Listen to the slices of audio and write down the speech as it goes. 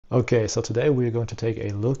Okay, so today we're going to take a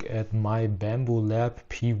look at my Bambu Lab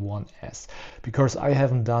P1S because I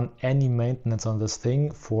haven't done any maintenance on this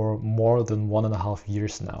thing for more than 1.5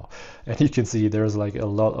 years now. And you can see there's like a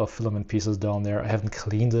lot of filament pieces down there. I haven't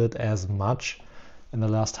cleaned it as much in the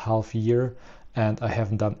last half year, and I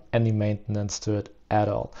haven't done any maintenance to it at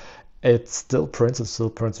all. It still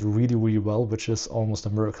prints really, really well, which is almost a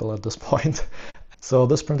miracle at this point. So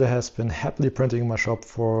this printer has been happily printing in my shop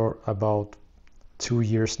for about 2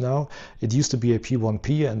 years now. It used to be a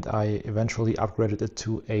P1P and I eventually upgraded it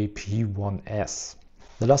to a P1S.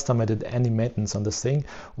 The last time I did any maintenance on this thing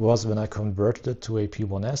was when I converted it to a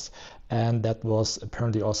P1S, and that was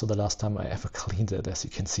apparently also the last time I ever cleaned it, as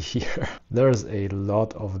you can see here. There's a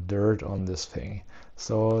lot of dirt on this thing.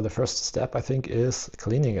 So the first step I think is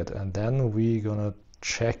cleaning it, and then we're gonna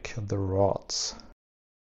check the rods.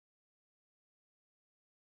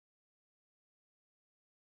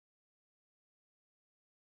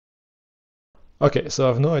 Okay, so I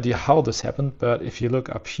have no idea how this happened, but if you look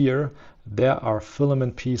up here, there are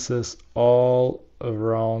filament pieces all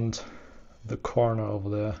around the corner over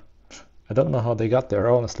there. I don't know how they got there,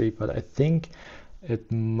 honestly, but I think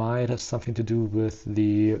it might have something to do with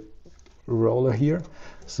the roller here.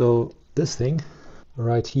 So this thing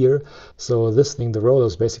right here, the roller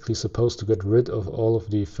is basically supposed to get rid of all of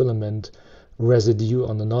the filament residue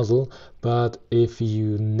on the nozzle, but if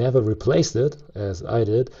you never replaced it, as I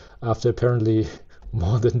did, after apparently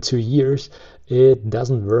more than 2 years, it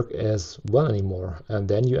doesn't work as well anymore, and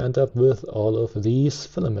then you end up with all of these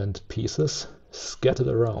filament pieces scattered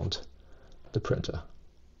around the printer.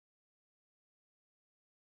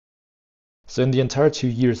 So in the entire 2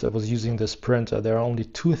 years I was using this printer, there are only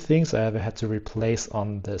two things I ever had to replace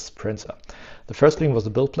on this printer. The first thing was the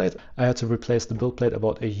build plate. I had to replace the build plate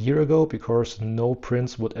about a year ago because no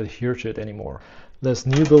prints would adhere to it anymore. This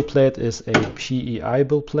new build plate is a PEI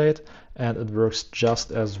build plate, and it works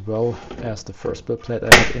just as well as the first build plate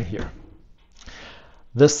I had in here.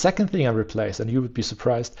 The second thing I replaced, and you would be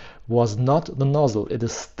surprised, was not the nozzle. It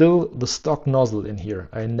is still the stock nozzle in here.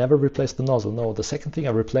 I never replaced the nozzle. No, the second thing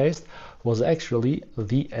I replaced was actually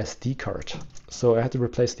the SD card. So I had to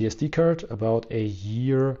replace the SD card about a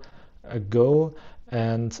year ago,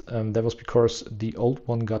 and that was because the old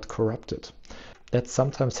one got corrupted. That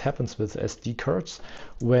sometimes happens with SD cards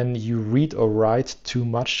when you read or write too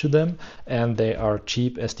much to them, and they are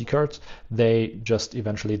cheap SD cards, they just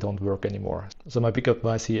eventually don't work anymore. So my big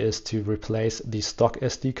advice here is to replace the stock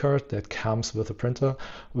SD card that comes with a printer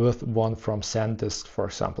with one from SanDisk, for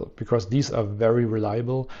example, because these are very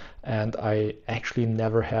reliable, and I actually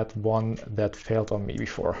never had one that failed on me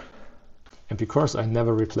before. And because I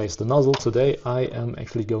never replaced the nozzle, today I am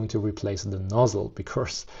actually going to replace the nozzle,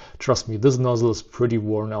 because trust me, this nozzle is pretty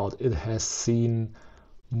worn out. It has seen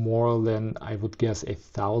more than, I would guess,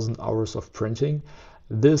 1,000 hours of printing.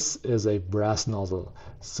 This is a brass nozzle,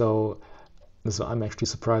 so I'm actually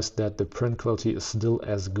surprised that the print quality is still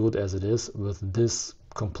as good as it is with this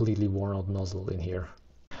completely worn out nozzle in here.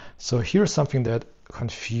 So here's something that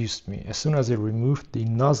confused me. As soon as I removed the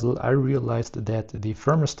nozzle, I realized that the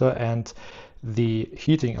thermistor and the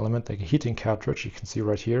heating element, like a heating cartridge, you can see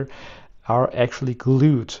right here, are actually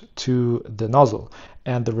glued to the nozzle.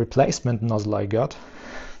 And the replacement nozzle I got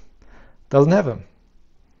doesn't have them.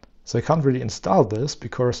 So I can't really install this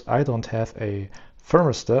because I don't have a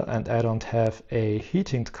thermistor and I don't have a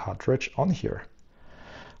heating cartridge on here.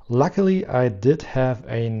 Luckily, I did have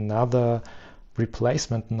another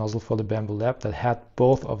replacement nozzle for the Bambu Lab that had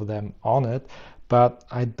both of them on it, but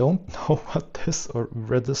I don't know what this or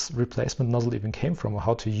where this replacement nozzle even came from or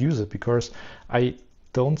how to use it, because I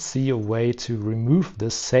don't see a way to remove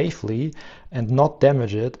this safely and not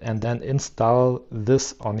damage it and then install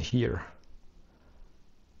this on here.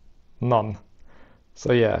 None.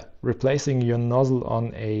 So yeah, replacing your nozzle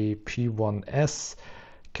on a P1S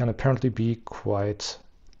can apparently be quite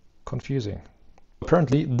confusing.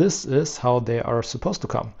 Apparently this is how they are supposed to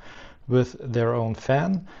come, with their own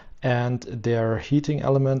fan and their heating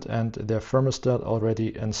element and their thermostat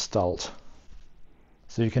already installed.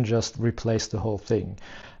 So you can just replace the whole thing.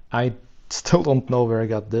 I still don't know where I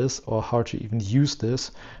got this or how to even use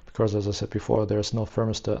this, because as I said before, there's no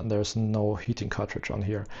thermostat and there's no heating cartridge on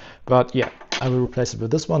here. But yeah, I will replace it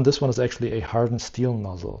with this one. This one is actually a hardened steel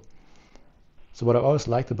nozzle. So what I always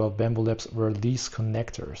liked about Bambu Labs were these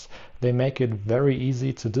connectors. They make it very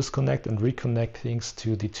easy to disconnect and reconnect things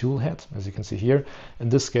to the tool head, as you can see here. In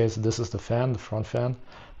this case, this is the fan, the front fan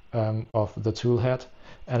of the tool head.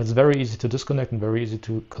 and it's very easy to disconnect and very easy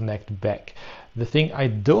to connect back. The thing I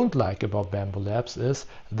don't like about Bambu Labs is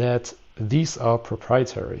that these are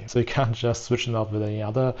proprietary. So you can't just switch them out with any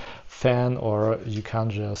other fan, or you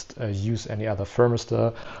can't just use any other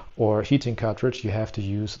thermistor or heating cartridge. You have to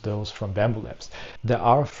use those from Bambu Labs. There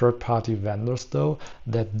are third-party vendors though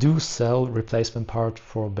that do sell replacement parts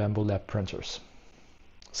for Bambu Lab printers.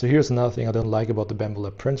 So here's another thing I don't like about the Bambu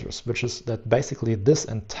Lab printers, which is that basically this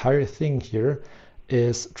entire thing here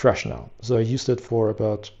is trash now. So I used it for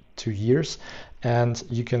about 2 years, and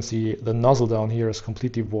you can see the nozzle down here is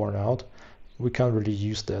completely worn out. We can't really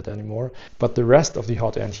use that anymore. But the rest of the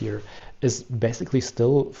hot end here is basically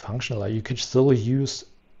still functional. You could still use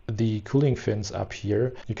the cooling fins up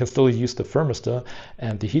here. You can still use the thermistor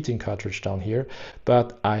and the heating cartridge down here,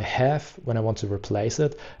 but I have, when I want to replace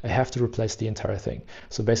it, I have to replace the entire thing.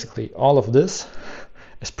 So basically all of this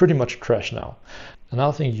is pretty much trash now.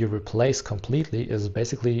 Another thing you replace completely is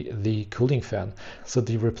basically the cooling fan. So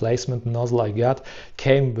the replacement nozzle I got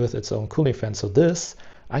came with its own cooling fan. So this,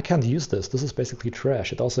 I can't use this. This is basically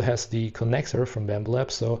trash. It also has the connector from Bambu Lab,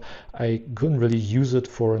 so I couldn't really use it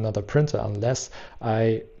for another printer unless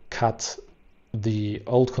I cut the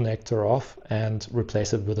old connector off and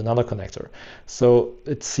replace it with another connector. So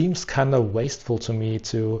it seems kind of wasteful to me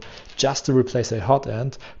to replace a hot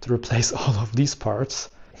end, to replace all of these parts.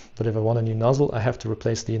 But if I want a new nozzle, I have to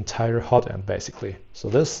replace the entire hot end basically. So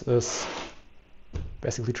this is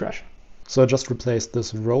basically trash. So I just replaced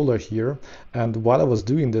this roller here, and while I was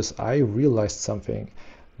doing this, I realized something,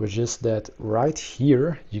 which is that right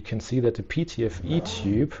here you can see that the PTFE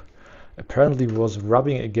tube apparently was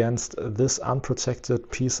rubbing against this unprotected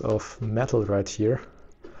piece of metal right here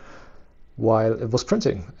while it was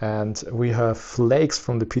printing, and we have flakes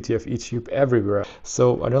from the PTFE tube everywhere.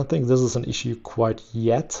 So I don't think this is an issue quite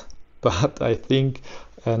yet, but I think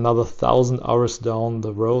another 1,000 hours down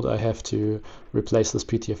the road I have to replace this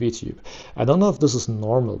PTFE tube. I don't know if this is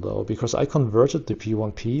normal though, because I converted the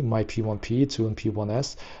P1P, my P1P, to an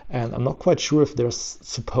P1S, and I'm not quite sure if there's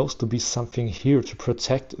supposed to be something here to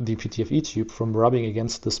protect the PTFE tube from rubbing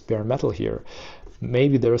against this bare metal here.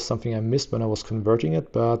 Maybe there is something I missed when I was converting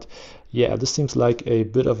it, but yeah, this seems like a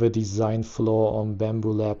bit of a design flaw on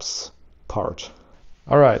Bambu Lab's part.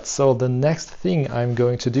 Alright, so the next thing I'm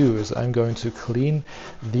going to do is I'm going to clean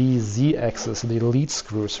the Z-axis, the lead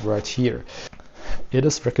screws right here. It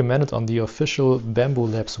is recommended on the official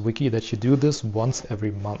Bambu Labs wiki that you do this once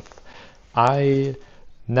every month. I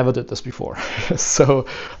never did this before, so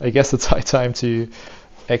I guess it's high time to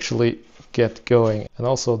actually get going. And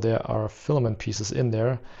also there are filament pieces in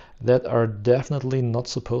there that are definitely not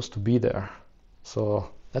supposed to be there, so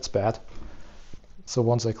that's bad. So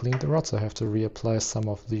once I clean the rods, I have to reapply some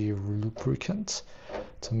of the lubricant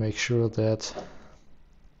to make sure that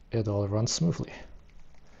it all runs smoothly.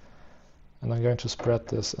 And I'm going to spread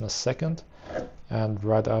this in a second, and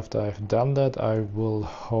right after I've done that, I will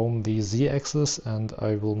home the Z-axis and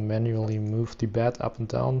I will manually move the bed up and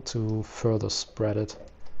down to further spread it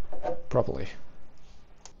properly.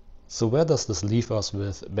 So where does this leave us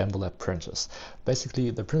with Bambu Lab printers? Basically,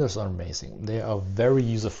 the printers are amazing. They are very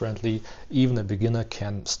user-friendly. Even a beginner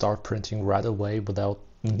can start printing right away without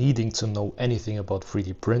needing to know anything about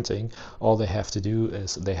 3D printing. All they have to do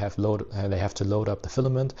is they have to load up the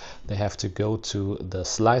filament. They have to go to the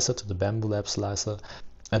slicer, to the Bambu Lab slicer,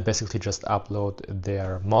 and basically just upload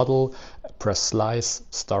their model, press slice,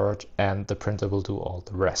 start, and the printer will do all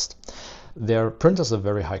the rest. Their printers are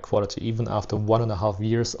very high quality. Even after 1.5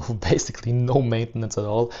 years of basically no maintenance at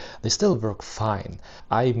all, they still work fine.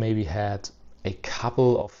 I maybe had a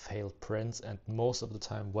couple of failed prints, and most of the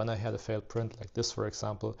time when I had a failed print like this, for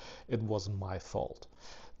example, it was my fault.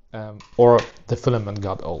 Or the filament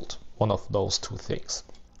got old, one of those two things.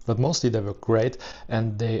 But mostly they were great,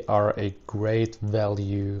 and they are a great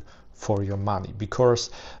value for your money, because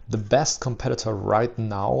the best competitor right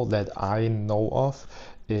now that I know of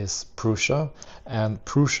is Prusa, and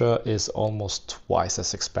Prusa is almost twice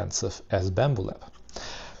as expensive as Bambu Lab.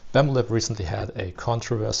 Bambu Lab recently had a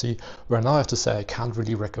controversy where now I have to say I can't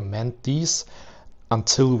really recommend these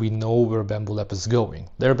until we know where Bambu Lab is going.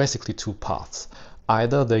 There are basically two paths.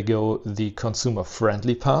 Either they go the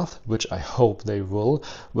consumer-friendly path, which I hope they will,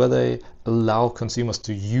 where they allow consumers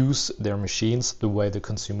to use their machines the way the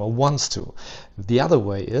consumer wants to. The other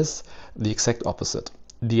way is the exact opposite,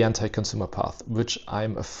 the anti-consumer path, which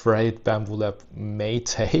I'm afraid Bambu Lab may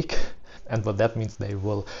take. And what that means, they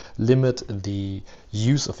will limit the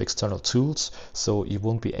use of external tools, so you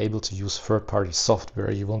won't be able to use third-party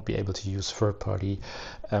software, you won't be able to use third-party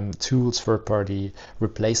tools, third-party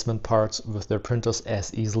replacement parts with their printers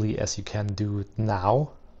as easily as you can do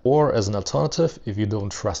now. Or as an alternative, if you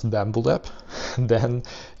don't trust Bambu Lab, then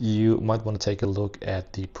you might want to take a look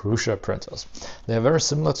at the Prusa printers. They are very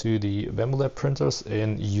similar to the Bambu Lab printers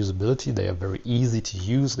in usability. They are very easy to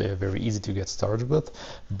use, they are very easy to get started with,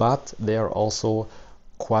 but they are also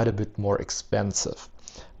quite a bit more expensive.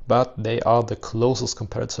 But they are the closest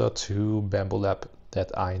competitor to Bambu Lab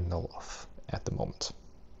that I know of at the moment.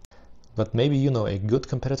 But maybe you know a good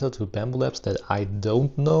competitor to Bambu Labs that I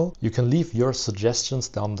don't know. You can leave your suggestions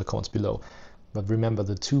down in the comments below. But remember,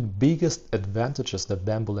 the two biggest advantages that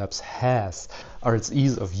Bambu Labs has are its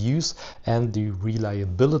ease of use and the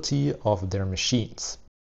reliability of their machines.